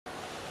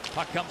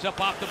Puck comes up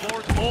off the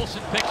boards.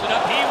 Moulson picks it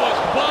up. He was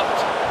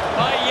bumped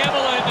by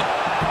Emelin.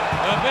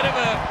 A bit of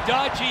a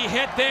dodgy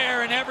hit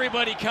there, and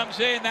everybody comes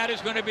in. That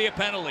is going to be a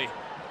penalty.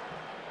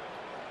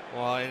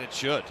 Well, and it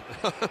should.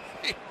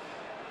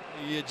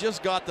 You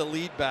just got the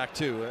lead back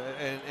too,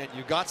 and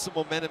you got some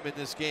momentum in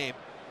this game.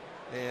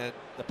 And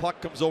the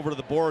puck comes over to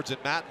the boards,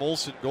 and Matt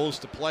Moulson goes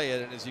to play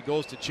it, and as he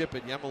goes to chip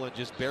it, Emelin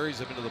just buries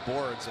him into the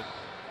boards.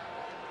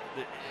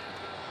 And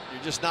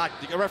you're just not,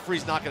 the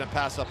referee's not going to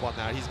pass up on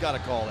that. He's got to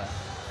call that.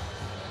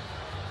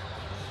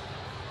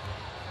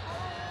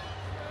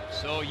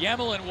 So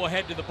Emelin will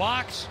head to the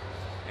box,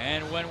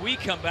 and when we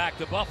come back,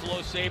 the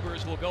Buffalo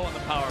Sabres will go on the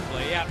power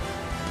play. Yeah,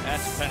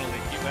 that's a penalty.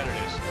 You bet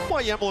it is.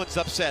 Why Emelin's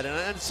upset, and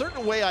in a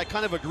certain way, I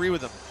kind of agree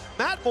with him.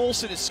 Matt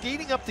Moulson is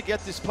skating up to get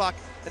this puck,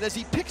 and as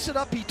he picks it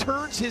up, he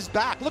turns his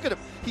back. Look at him.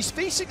 He's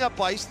facing up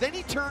ice, then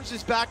he turns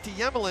his back to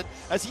Emelin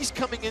as he's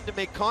coming in to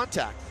make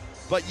contact.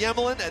 But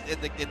Emelin,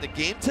 in the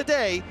game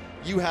today,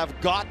 you have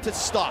got to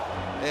stop,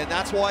 and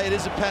that's why it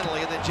is a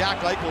penalty. And then Jack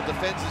Eichel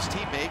defends his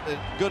teammate, and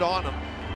good on him.